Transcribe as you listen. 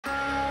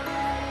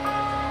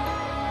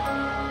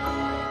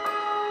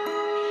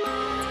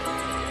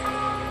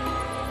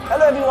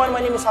Hello everyone, my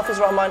name is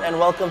Hafidz Rahman and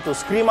welcome to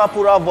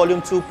ScreamApura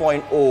Volume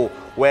 2.0,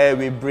 where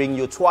we bring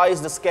you twice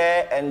the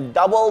scare and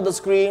double the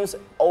screams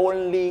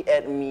only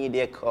at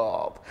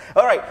Mediacorp.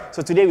 Alright,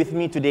 so today with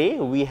me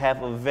we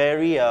have a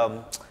very,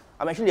 I'm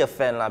actually a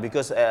fan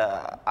because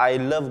I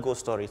love ghost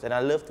stories and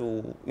I love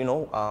to,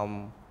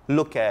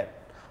 look at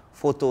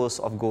photos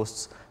of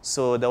ghosts.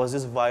 So there was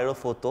this viral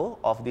photo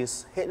of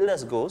this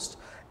headless ghost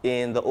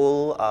in the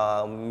old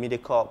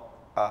Mediacorp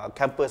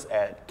campus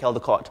at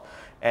Caldecott.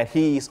 And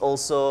he is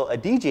also a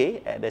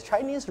DJ at the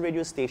Chinese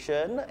radio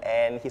station,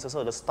 and he's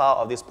also the star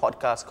of this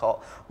podcast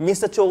called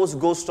Mr Zhou's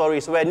Ghost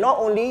Stories, where not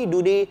only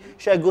do they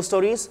share ghost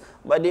stories,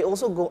 but they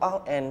also go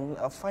out and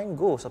find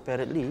ghosts,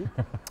 apparently.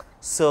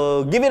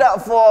 So give it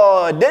up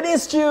for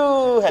Dennis Chu.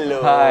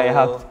 Hello. Hi,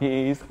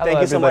 Hafidz.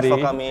 Thank you so much for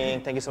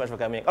coming. Thank you so much for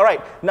coming. All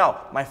right,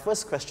 now my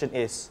first question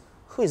is,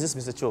 who is this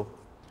Mr Zhou?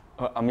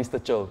 I'm Mr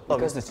Zhou,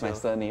 because it's my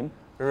surname.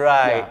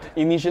 Right.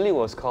 Yeah. Initially it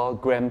was called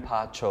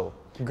Grandpa Zhou.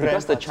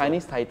 Because the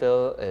Chinese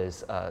title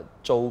is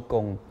Zhou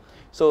Gong.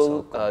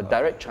 So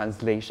direct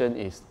translation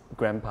is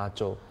Grandpa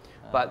Zhou.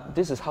 But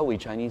this is how we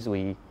Chinese,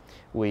 we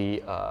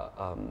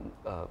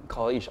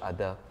call each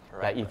other.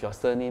 Right. Like if your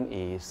surname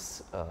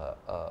is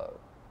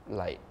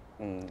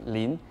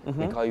Lin,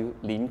 we call you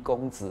Lin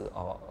Gongzi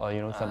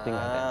or something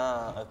like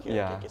that. Okay,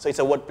 yeah. Okay. So it's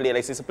a word play,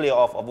 like it's a play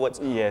of words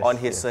on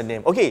his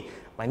surname. Okay,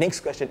 my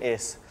next question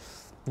is,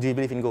 do you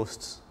believe in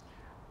ghosts?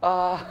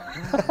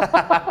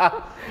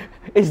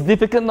 It's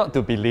difficult not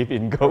to believe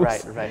in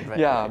ghosts. Right.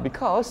 Yeah,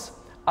 because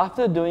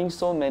after doing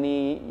so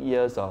many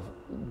years of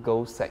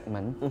ghost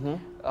segment,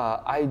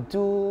 I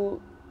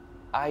do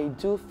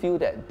feel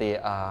that they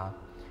are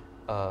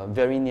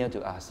very near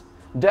to us.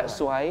 That's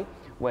why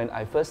when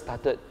I first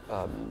started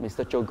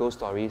Mr. Zhou Ghost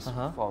Stories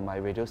for my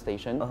radio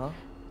station,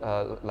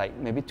 like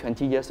maybe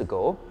 20 years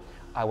ago,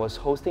 I was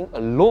hosting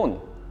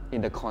alone in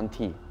the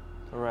Conti.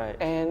 Right.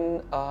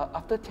 And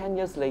after 10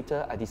 years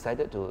later, I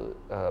decided to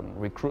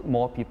recruit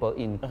more people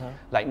in.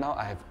 Like now,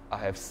 I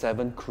have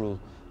 7 crew,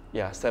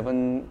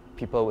 7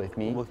 people with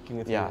me. Working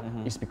with you.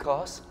 It's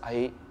because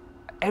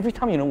every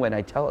time when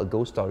I tell a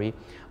ghost story,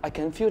 I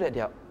can feel that they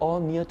are all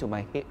near to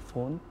my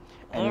headphone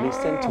and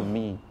listen to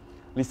me,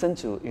 listen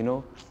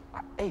to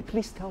hey,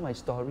 please tell my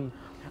story.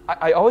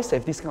 I always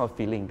have this kind of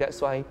feeling. That's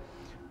why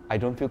I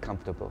don't feel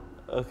comfortable.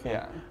 Okay.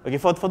 Yeah. Okay.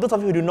 For those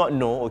of you who do not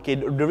know, okay,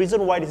 the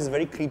reason why this is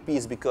very creepy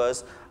is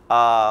because,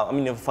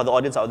 for the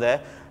audience out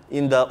there,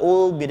 in the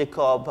old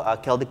Mediacorp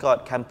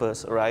Caldecott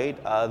campus, right,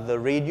 the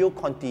radio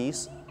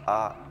contis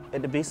are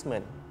at the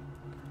basement.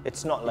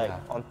 It's not like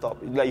on top.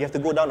 Like you have to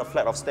go down a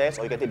flight of stairs,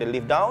 or you can take the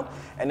lift down,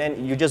 and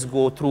then you just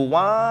go through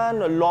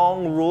one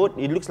long road.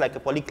 It looks like a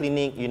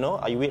polyclinic,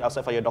 You wait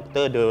outside for your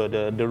doctor,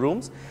 the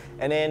rooms,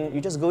 and then you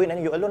just go in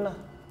and you're alone,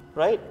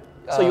 right?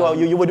 So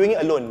you were doing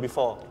it alone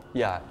before.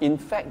 Yeah, in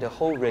fact, the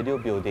whole radio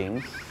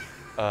building.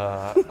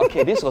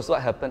 Okay, this was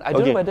what happened. I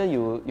don't know whether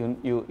you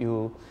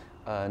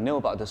know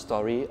about the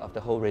story of the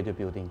whole radio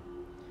building.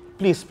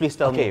 Please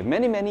tell me. Okay,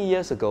 many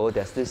years ago,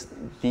 there's this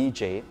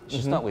DJ.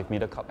 She's not with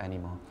Mediacorp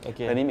anymore.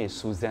 Okay. Her name is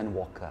Suzanne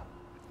Walker.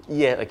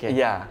 Yeah. Okay.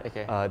 Yeah.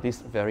 Okay. This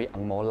very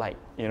angmo-like,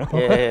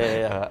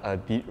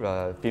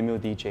 female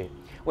DJ.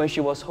 When she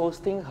was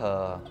hosting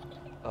her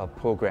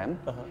program,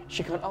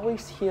 she can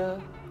always hear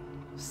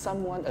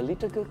someone, a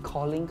little girl,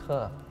 calling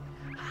her.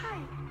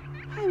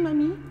 Hi,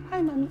 mommy.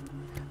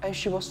 And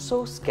she was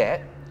so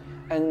scared,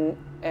 and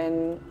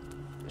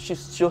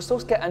she was so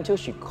scared until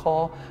she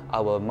called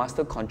our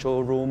master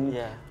control room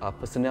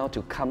personnel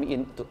to come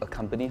in to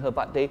accompany her.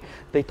 But they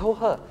told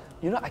her,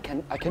 I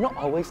cannot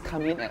always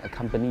come in and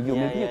accompany you.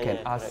 Maybe you can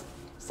ask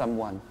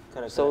someone.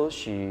 So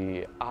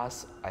she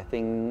asked, I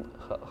think,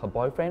 her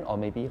boyfriend or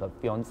maybe her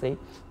fiance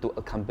to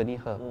accompany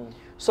her.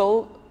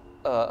 So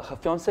her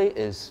fiance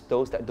is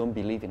those that don't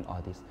believe in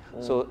all this.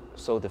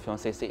 So the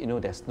fiance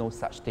said, there's no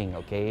such thing,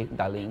 okay,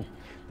 darling.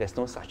 There's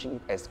no such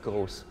thing as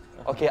ghosts.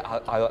 Okay,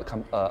 I'll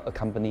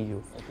accompany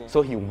you. Okay.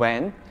 So he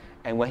went,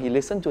 and when he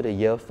listened to the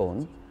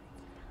earphone,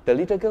 the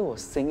little girl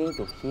was singing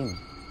to him.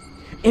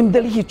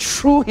 Immediately he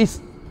threw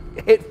his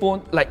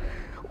headphone like,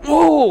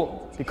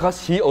 whoa,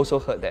 because he also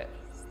heard that.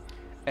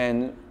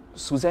 And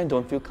Suzanne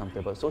don't feel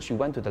comfortable, so she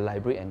went to the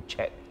library and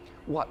checked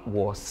what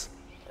was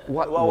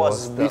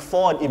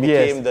before it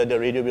became the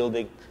radio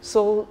building.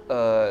 So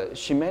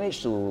she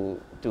managed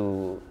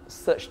to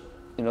search,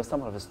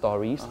 some of the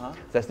stories.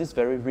 There's this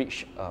very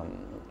rich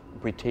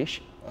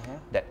British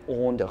that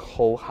owned the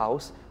whole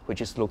house,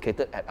 which is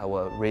located at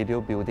our radio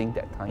building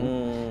that time.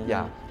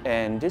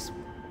 And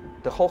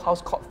the whole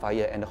house caught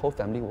fire and the whole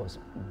family was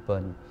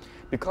burned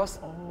because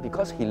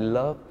he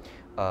loved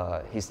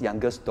his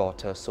youngest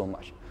daughter so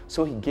much.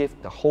 So he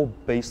gave the whole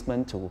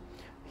basement to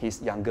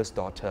his youngest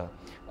daughter.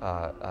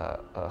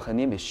 Her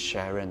name is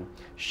Sharon.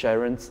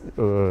 Sharon's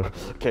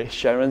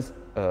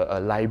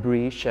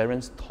library,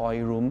 Sharon's toy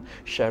room,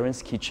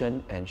 Sharon's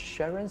kitchen, and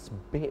Sharon's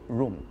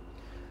bedroom.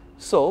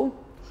 So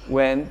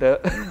when the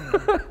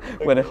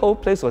when the whole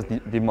place was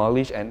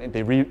demolished and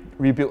they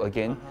rebuilt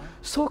again,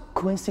 so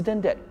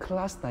coincident that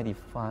Class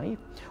 95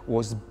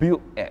 was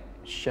built at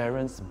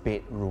Sharon's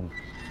bedroom.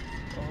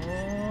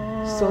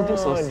 So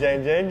this was...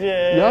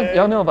 Yeah.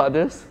 Y'all know about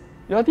this?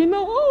 Y'all didn't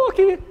know? Oh,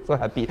 okay. So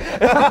happy.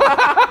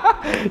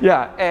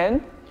 Yeah,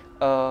 and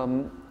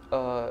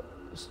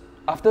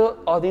after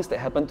all this that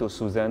happened to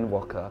Suzanne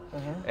Walker,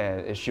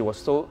 and she was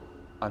so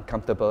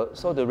uncomfortable,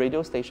 so the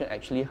radio station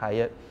actually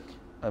hired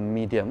a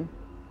medium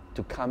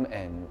to come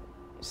and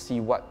see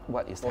what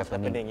is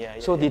happening. Yeah,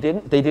 so they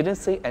didn't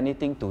say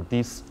anything to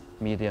this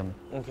medium.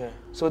 Okay.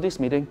 So this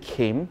medium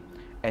came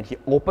and he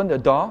opened the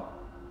door.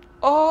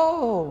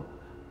 Oh,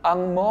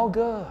 Ang Mo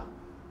girl.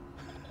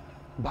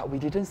 But we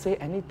didn't say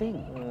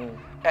anything.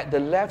 At the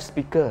left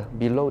speaker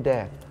below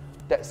there,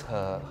 that's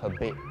her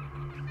bed.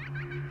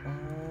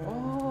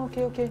 Oh,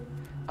 okay.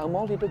 Ang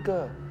Mo little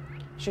girl.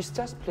 She's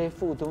just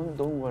playful,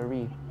 don't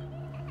worry.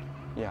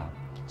 Yeah.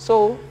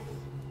 So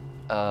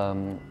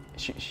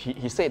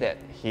he said that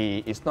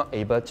he is not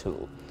able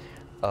to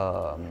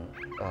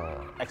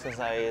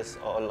exercise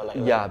or like...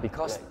 Yeah,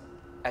 because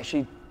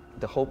actually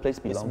the whole place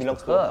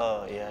belongs to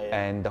her. Yeah.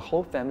 And the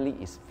whole family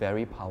is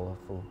very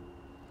powerful.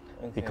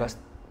 Okay.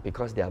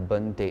 Because they are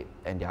burnt dead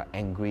and they are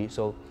angry,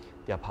 so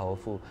they are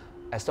powerful.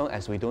 As long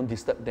as we don't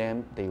disturb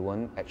them, they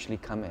won't actually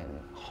come and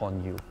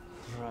haunt you.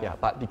 Right. Yeah,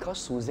 but because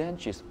Suzanne,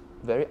 she's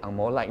very Ang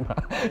Mo-like,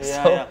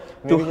 so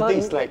to her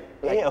it's like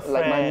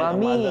my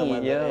mommy,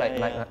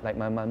 like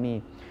my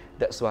mommy.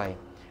 That's why.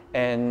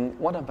 And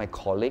one of my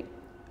colleagues,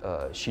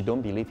 she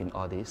don't believe in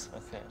all this,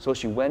 so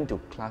she went to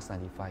class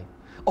 95.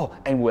 Oh,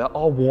 and we are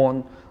all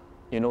warned,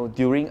 you know,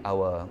 during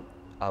our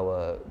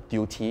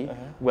duty,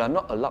 we are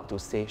not allowed to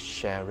say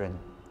Sharon.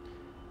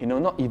 You know,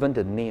 not even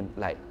the name,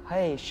 like,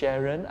 "Hi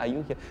Sharon, are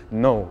you here?"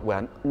 No, we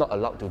are not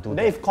allowed to do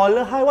that. Then if call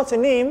her, "Hi, what's your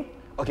name?"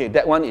 Okay,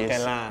 that one is,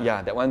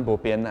 that one bo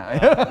pian lah.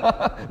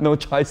 No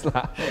choice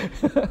lah.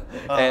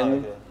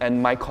 And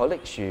my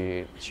colleague,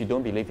 she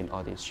don't believe in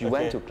all this. She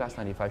went to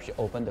class 95, she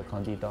opened the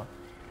conti door.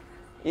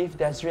 "If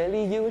that's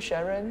really you,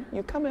 Sharon,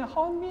 you come and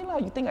haunt me lah.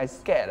 You think I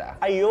scared ah?"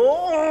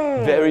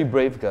 Ayo! Very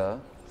brave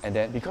girl. And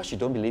then because she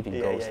don't believe in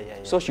ghosts,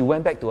 so she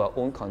went back to her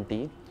own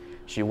conti.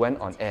 She went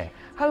on air.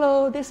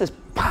 "Hello, this is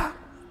pa."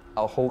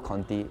 Our whole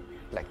conti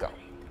black out.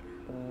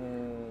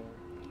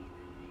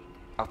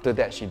 After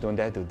that, she don't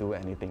dare to do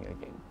anything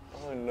again.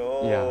 Oh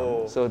no!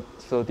 Yeah.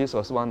 So this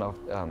was one of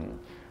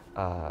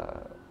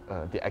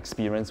the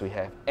experience we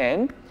have.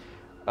 And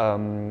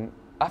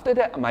after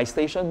that, my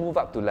station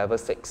moved up to level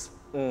 6.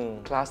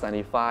 Class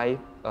 95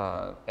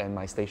 and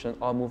my station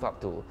all moved up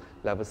to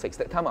level 6.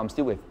 That time I'm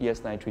still with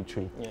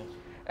ES933. Yeah.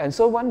 And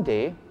so one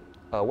day,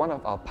 one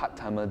of our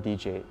part-timer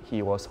DJ,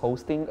 he was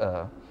hosting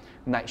a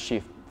night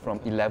shift from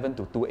 11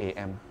 to 2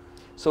 a.m.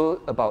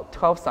 So about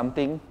 12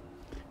 something,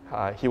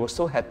 he was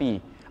so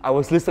happy. I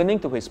was listening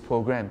to his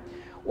program.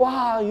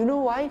 Wow, you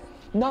know why?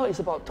 Now it's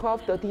about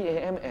 12:30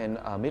 a.m. and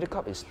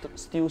Mediacorp is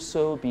still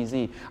so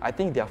busy. I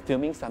think they are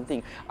filming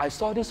something. I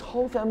saw this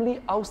whole family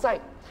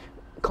outside,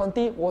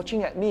 Conti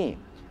watching at me.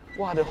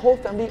 Wow, the whole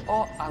family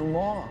all Ang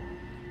Mo,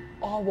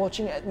 all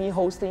watching at me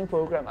hosting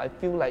program. I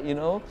feel like, you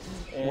know,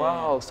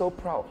 wow, so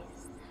proud.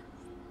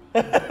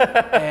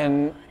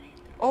 And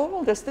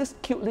oh, there's this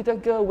cute little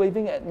girl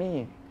waving at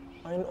me.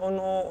 Oh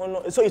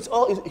no. So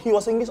he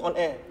was saying this on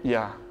air?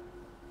 Yeah.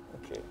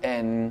 Okay.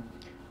 And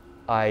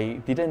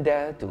I didn't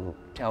dare to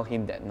tell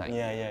him that night.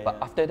 But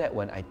after that,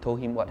 when I told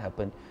him what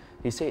happened,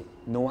 he said,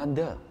 "No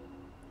wonder."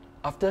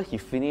 After he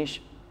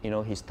finished, you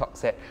know, his talk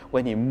set,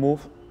 when he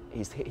moved,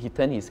 he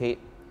turned his head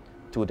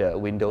to the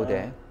window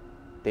there,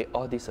 they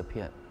all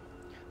disappeared.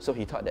 So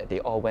he thought that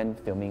they all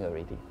went filming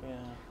already. Yeah.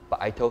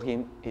 But I told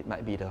him it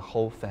might be the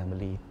whole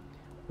family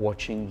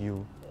watching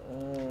you.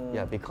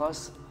 Yeah,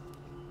 because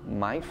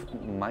my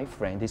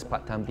friend, this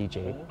part-time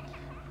DJ,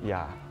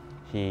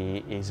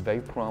 he is very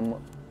prompt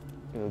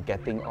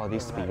getting all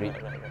this spirit.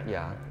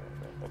 Yeah.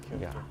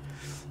 Okay.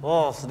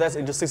 Oh, so that's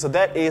interesting. So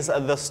that is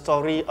the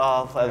story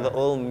of the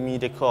old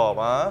Mediacorp.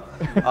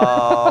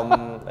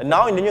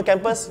 Now in the new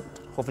campus,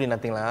 hopefully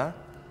nothing lah.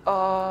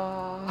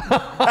 No.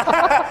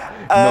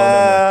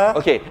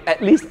 Okay,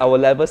 at least our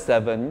level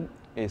 7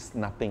 is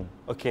nothing.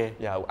 Okay.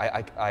 Yeah,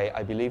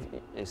 I believe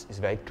it's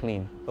very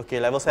clean. Okay,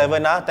 level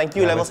 7 Thank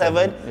you, level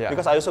 7.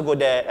 Because I also go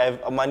there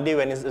Monday,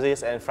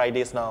 Wednesdays and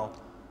Fridays now.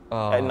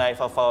 At night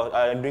for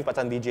doing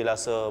part-time DJ lah.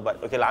 So, but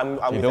okay lah, I'm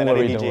with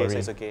another DJ, so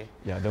it's okay.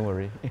 Yeah, don't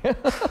worry.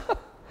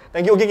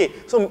 Thank you.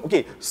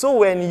 Okay. So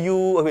when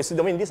you so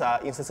I mean these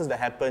are instances that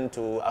happened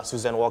to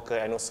Suzanne Walker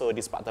and also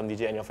this part-time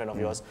DJ and your friend of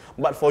yours.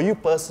 But for you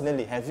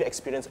personally, have you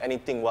experienced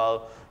anything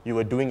while you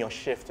were doing your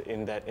shift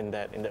in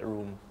that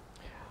room?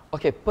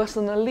 Okay,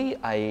 personally,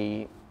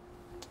 I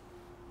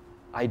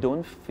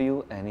don't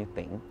feel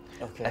anything,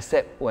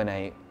 except when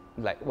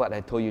like what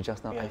I told you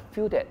just now. I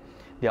feel that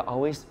they are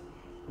always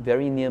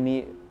very near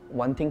me,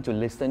 wanting to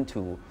listen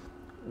to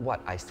what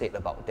I said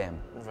about them.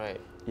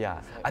 Right.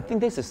 Yeah. I think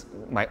this is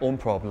my own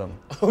problem.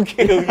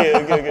 Okay.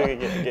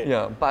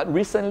 Yeah. But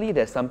recently,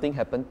 there's something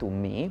happened to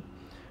me,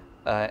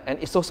 and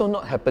it's also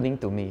not happening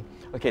to me.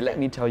 Okay. Let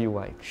me tell you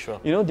why. Sure.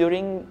 You know,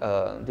 during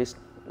this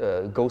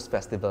Ghost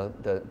Festival,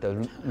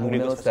 the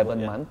lunar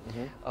 7 month,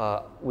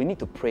 we need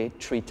to pray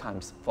 3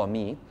 times. For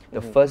me,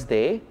 the first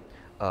day,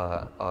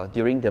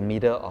 during the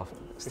middle of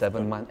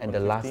 7 months and the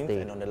last 15th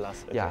day. and on the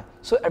last, okay. Yeah.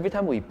 So every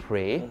time we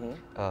pray,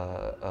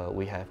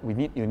 we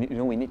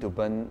need to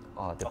burn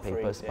the Offering,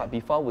 papers. yeah. But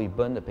before we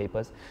burn the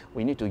papers,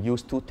 we need to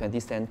use 2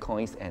 20-cent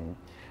coins and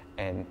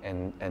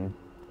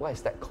what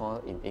is that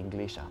called in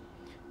English?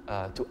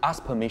 To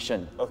ask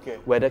permission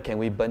whether can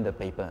we burn the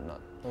paper or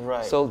not.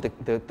 Right. So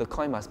the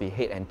coin must be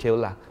head and tail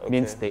lah.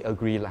 Means they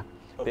agree lah.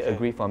 They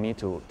agree for me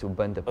to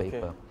burn the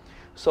paper.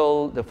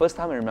 So the first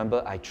time I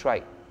remember I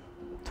tried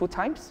 2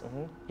 times.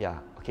 Yeah,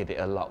 okay, they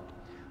allowed.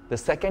 The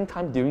second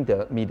time during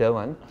the middle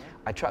one,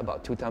 I tried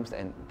about 2 times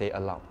and they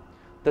allowed.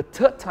 The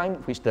third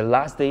time, which the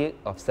last day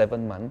of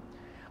 7 months,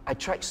 I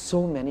tried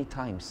so many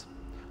times.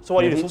 So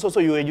what do you do? So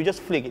you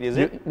just flick it, is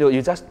it? No,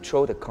 you just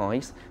throw the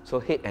coins, so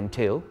head and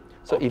tail.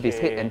 So if it's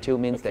head and tail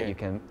means that you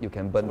can burn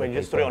the paper. You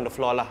just throw it on the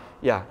floor lah.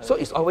 Yeah, so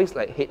it's always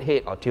like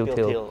head or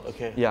tail.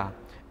 Okay. Yeah,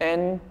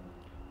 and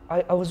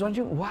I was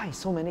wondering why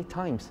so many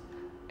times,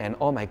 and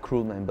all my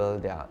crew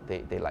members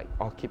they like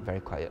all keep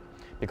very quiet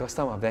because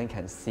some of them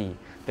can see.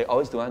 They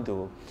always don't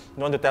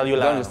want to tell you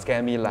lah. Don't want to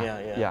scare me lah.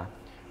 Yeah.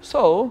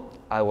 So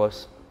I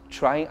was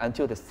trying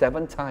until the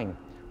 7th time.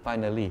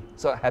 Finally,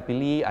 so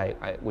happily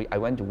I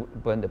went to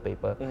burn the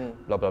paper,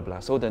 blah blah blah.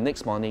 So the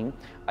next morning,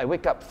 I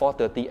wake up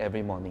 4:30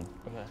 every morning.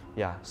 Okay.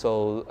 Yeah.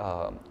 So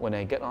when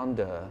I get on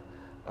the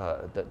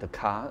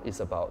car, it's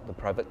about the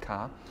private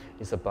car,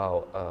 it's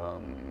about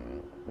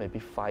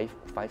maybe 5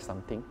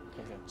 something.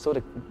 Okay. So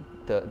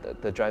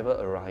the driver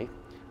arrived.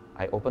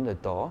 I opened the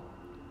door,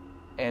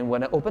 and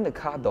when I opened the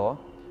car door,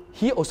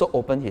 he also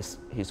opened his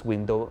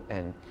window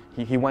and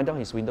he went down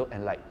his window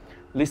and like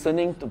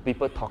listening to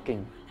people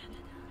talking.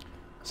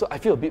 So I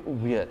feel a bit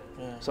weird.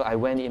 Yeah. So I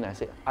went in, I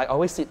said, I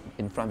always sit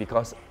in front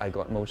because I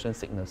got motion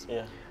sickness.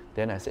 Yeah.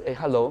 Then I said, hey,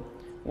 hello.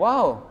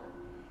 Wow,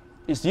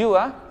 it's you,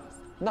 ah?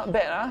 Not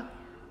bad, ah?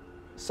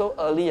 So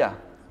early, ah?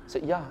 I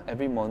said, yeah,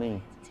 every morning.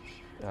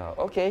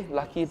 Okay,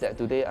 lucky that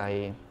today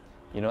I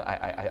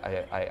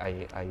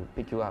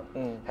pick you up.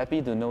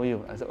 Happy to know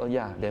you. I said, oh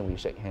yeah, then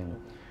we shake hands.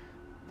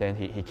 Then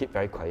he kept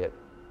very quiet.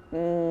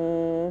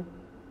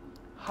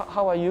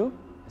 How are you?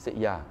 I said,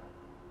 yeah.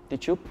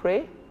 Did you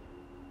pray?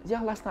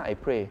 Yeah, last night I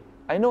prayed.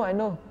 I know.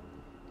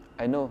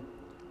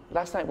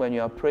 Last night when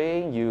you are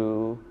praying,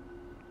 you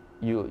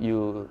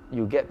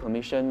get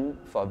permission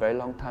for a very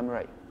long time,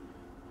 right?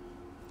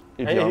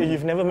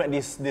 You've never met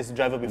this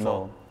driver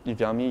before? No. If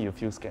you're me, you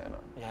feel scared or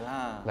not? Yeah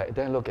lah. Like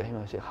then I look at him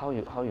and say, how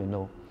you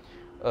know?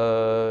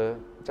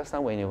 Just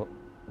now when you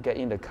get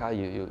in the car,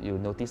 you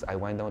notice I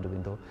wind down the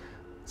window.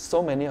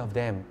 So many of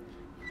them,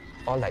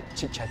 all like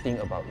chit-chatting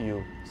about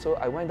you. So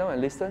I went down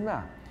and listened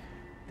lah.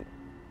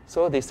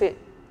 So they said,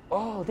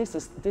 oh, this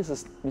is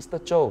Mr.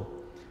 Zhou,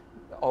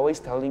 always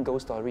telling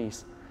ghost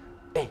stories.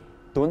 Hey,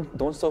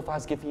 don't so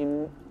fast give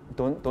him,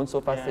 don't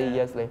so fast say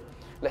yes.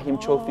 Let him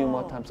throw a few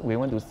more times. We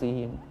want to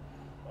see him.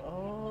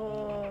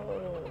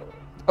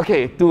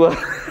 Okay,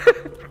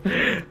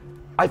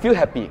 I feel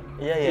happy.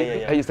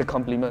 Yeah. It's a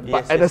compliment.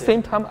 Yes, but at the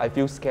same time, I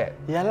feel scared.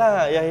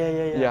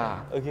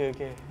 Yeah.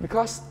 Okay.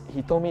 Because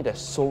he told me there's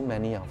so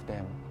many of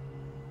them.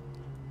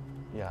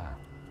 Yeah.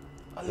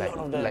 A lot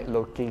of them. Like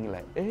looking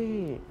like,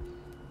 hey.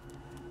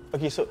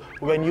 Okay, so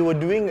when you were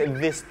doing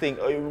this thing,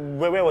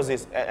 where was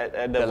this?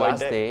 At the last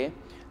deck? day,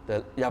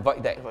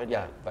 void deck. Void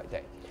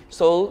deck.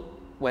 So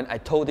when I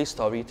told this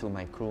story to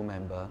my crew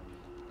member,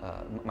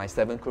 my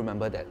 7 crew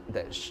member that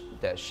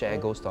share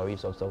ghost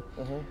stories also,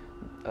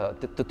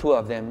 the 2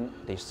 of them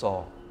they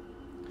saw.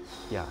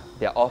 Yeah,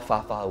 they're all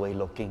far away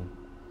looking.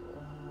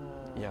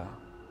 Yeah,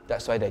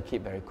 that's why they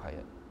keep very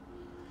quiet.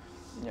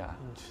 Yeah.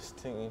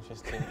 Interesting.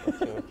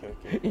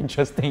 Okay.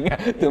 Interesting.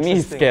 To me,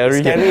 it's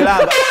scary. Scary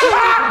lah.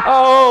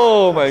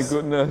 Oh my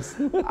goodness.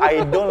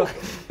 I don't like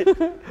it.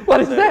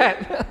 What is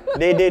that?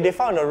 They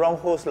found the wrong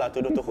host lah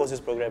to host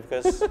this program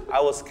because I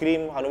will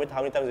scream how many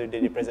times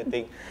they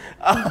presenting.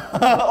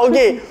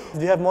 Okay. Do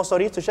you have more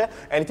stories to share?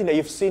 Anything that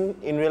you've seen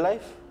in real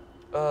life?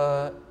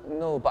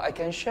 No, but I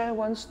can share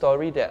one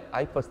story that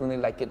I personally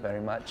like it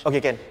very much. Okay,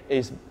 can.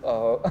 Is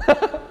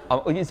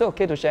it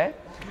okay to share?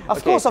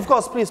 Of course.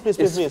 Please.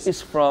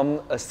 It's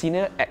from a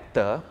senior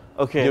actor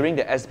during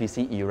the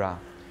SBC era.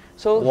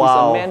 So Wow. he's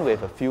a man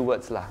with a few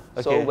words lah.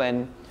 Okay. So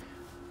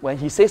when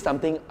he says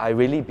something, I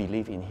really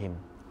believe in him.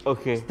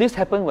 Okay. This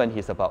happened when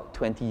he's about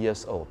 20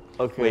 years old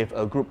with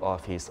a group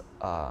of his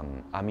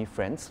army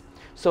friends.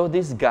 So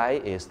this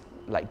guy is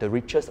like the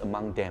richest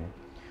among them.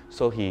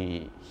 So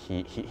he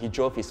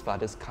drove his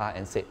father's car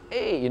and said,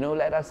 hey,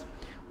 let us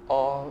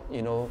all,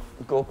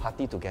 go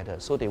party together.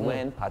 So they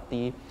went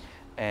party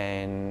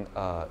and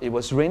it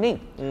was raining.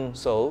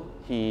 So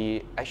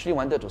he actually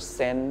wanted to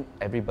send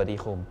everybody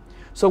home.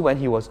 So when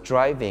he was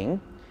driving,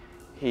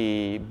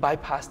 he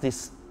bypassed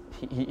this,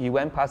 he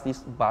went past this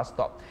bus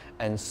stop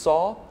and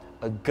saw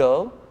a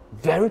girl,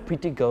 very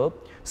pretty girl,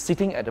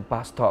 sitting at the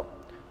bus stop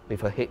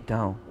with her head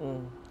down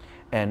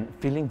and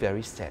feeling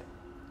very sad.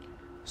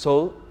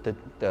 So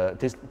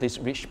this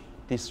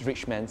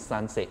rich man's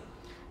son said,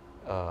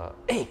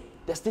 hey,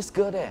 there's this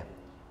girl there.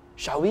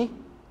 Shall we?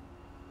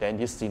 Then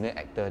this senior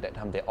actor, that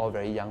time they're all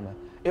very young.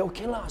 Hey,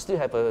 okay lah, still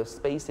have a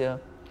space here.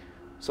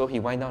 So he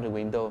went down the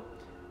window.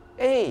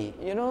 Hey,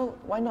 you know,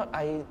 why not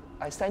I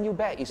send you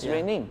back, it's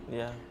raining.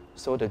 Yeah.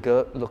 So the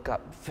girl looked up,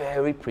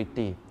 very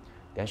pretty.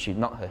 Then she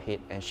knocked her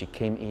head and she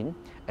came in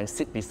and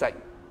sit beside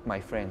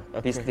my friend,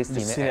 Okay. this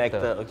senior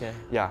actor. Okay.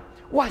 Yeah.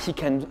 What he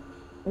can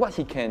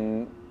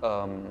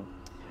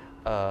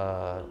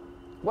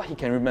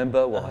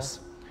remember was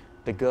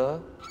the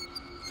girl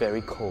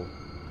very cold.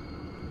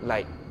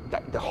 Like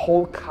the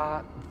whole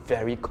car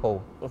very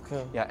cold.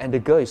 Okay. Yeah, and the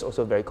girl is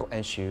also very cold,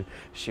 and she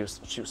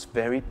was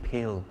very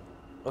pale.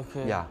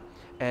 Okay. Yeah,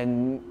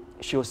 and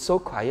she was so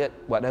quiet.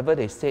 Whatever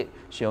they said,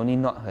 she only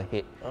nodded her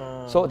head.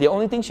 So the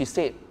only thing she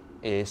said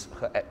is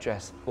her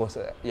address was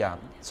yeah.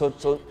 So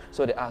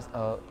they asked,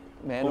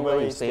 may I know where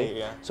you stay?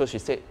 Yeah. So she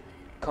said,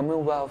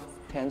 Commonwealth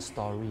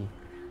 10-story.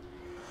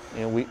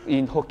 You know,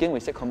 in Hokkien we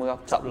say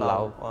Commonwealth Chap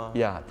Lao. Wow.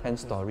 Yeah,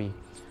 10-story.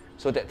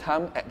 So at that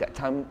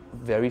time,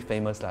 very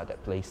famous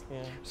that place.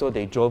 Yeah. So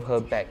they drove her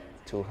back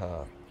to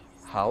her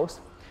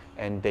house,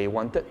 and they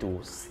wanted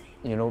to,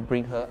 you know,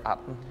 bring her up.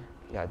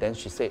 Yeah. Then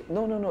she said,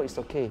 no, it's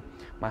okay.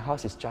 My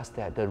house is just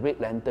there. The red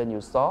lantern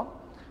you saw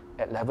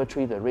at level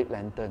 3, the red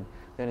lantern.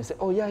 Then they said,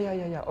 oh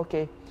yeah,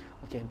 okay,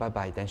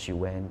 bye. Then she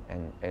went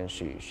and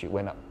she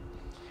went up.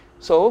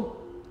 So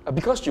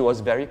because she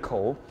was very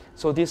cold,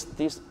 so this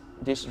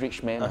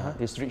rich man,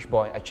 this rich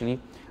boy actually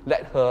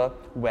let her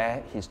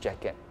wear his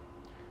jacket.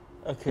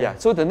 Okay. Yeah.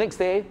 So the next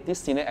day, this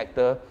senior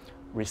actor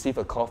received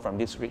a call from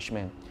this rich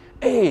man.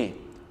 Hey,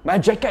 my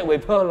jacket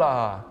with her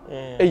lah.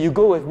 Yeah. Hey, you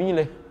go with me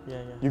leh.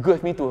 Yeah. You go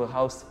with me to her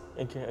house.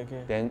 Okay.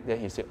 Then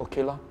he said,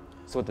 okay lah.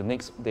 So the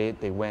next day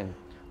they went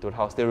to the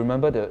house. They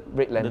remember the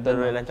red lantern. The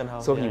red lantern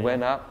house. So he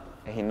went up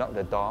and he knocked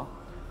the door.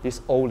 This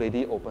old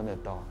lady opened the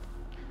door.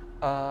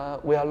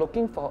 We are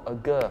looking for a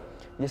girl.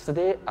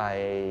 Yesterday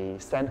I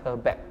sent her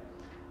back,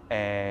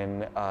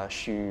 and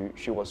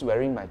she was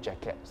wearing my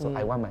jacket. So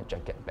I want my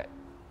jacket back.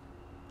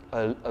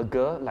 A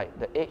girl like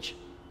the age,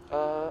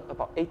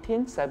 about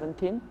 18,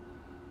 17.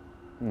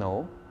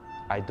 No,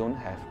 I don't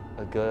have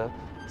a girl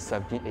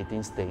 17,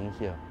 18 staying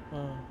here.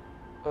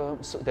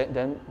 So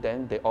then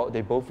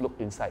they both looked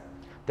inside.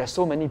 There's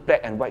so many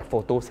black and white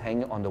photos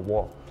hanging on the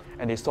wall,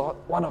 and they saw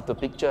one of the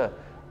picture.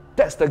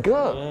 That's the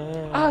girl.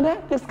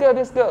 This girl.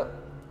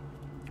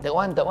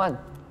 That one.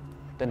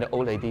 Then the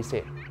old lady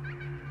said,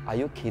 are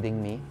you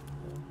kidding me?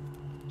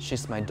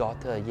 She's my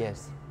daughter,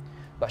 yes,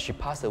 but she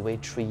passed away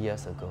 3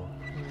 years ago.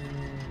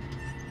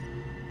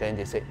 Then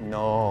they said,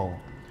 no,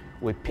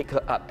 we pick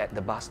her up at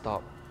the bus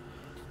stop,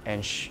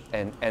 and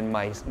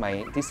my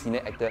this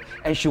senior actor,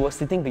 and she was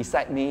sitting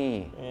beside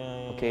me.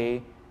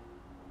 Okay,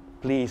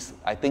 please,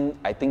 I think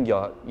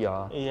you're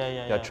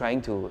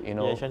trying to, you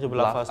know, trying to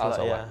bluff us or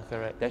yeah, what.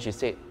 correct. Then she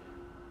said,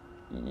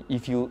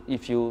 if you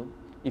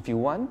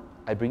want,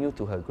 I bring you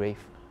to her grave.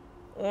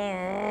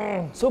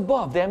 So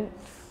both of them,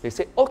 they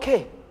said,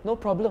 okay, no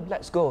problem,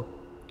 let's go.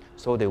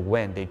 So they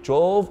went. They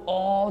drove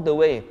all the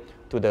way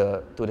to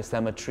the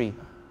cemetery.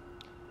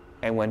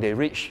 And when they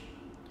reached,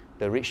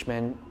 the rich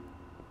man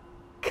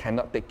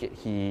cannot take it.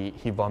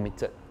 He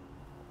vomited.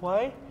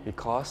 Why?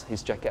 Because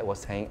his jacket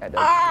was hanging at the...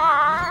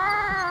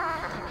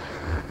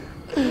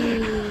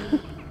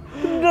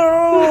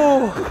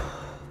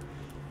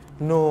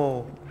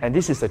 No. And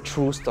this is a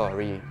true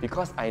story,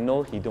 because I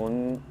know he's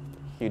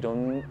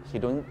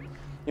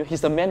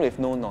a man with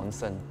no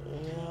nonsense.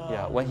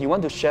 Yeah. When he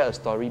wants to share a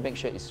story, make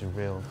sure it's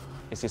real.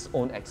 It's his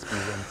own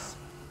experience.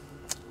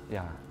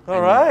 Yeah.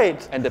 All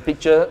right. And the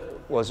picture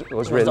was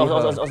really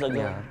her.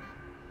 Yeah.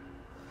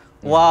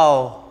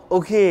 Wow.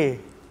 Okay.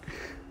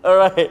 All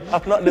right.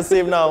 I'm not the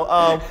same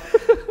now.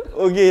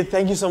 Okay.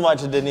 Thank you so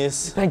much,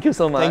 Dennis. Thank you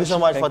so much. Thank you so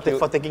much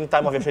for taking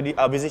time off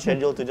your busy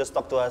schedule to just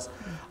talk to us.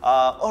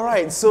 All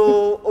right.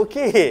 So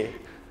okay.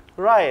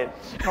 Right.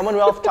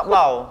 Commonwealth Chap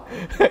Lao.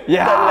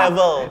 Yeah. That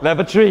level.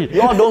 Level 3.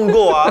 You all don't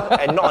go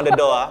and knock on the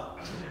door.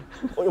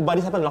 Oh, but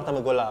this happened a long time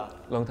ago lah.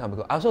 Long time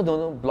ago. I also don't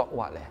know block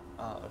what leh.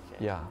 Okay.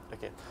 Yeah.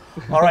 Okay.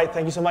 All right.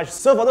 Thank you so much.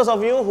 So for those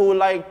of you who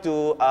like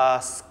to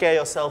scare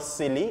yourself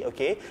silly,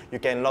 okay, you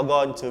can log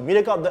on to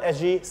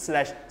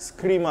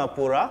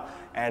mediacorp.sg/ScreamApura,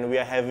 and we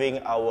are having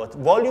our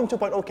Volume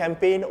 2.0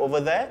 campaign over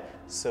there.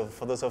 So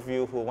for those of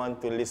you who want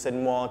to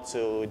listen more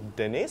to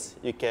Dennis,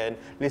 you can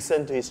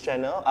listen to his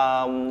channel.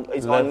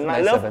 It's on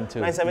Love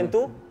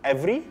 972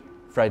 every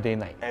Friday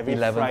night. Every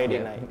 11 Friday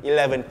PM. night,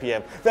 11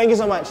 p.m. Thank you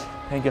so much.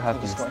 Thank you,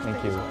 Hafidz.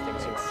 Thank you. Thank you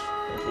so much.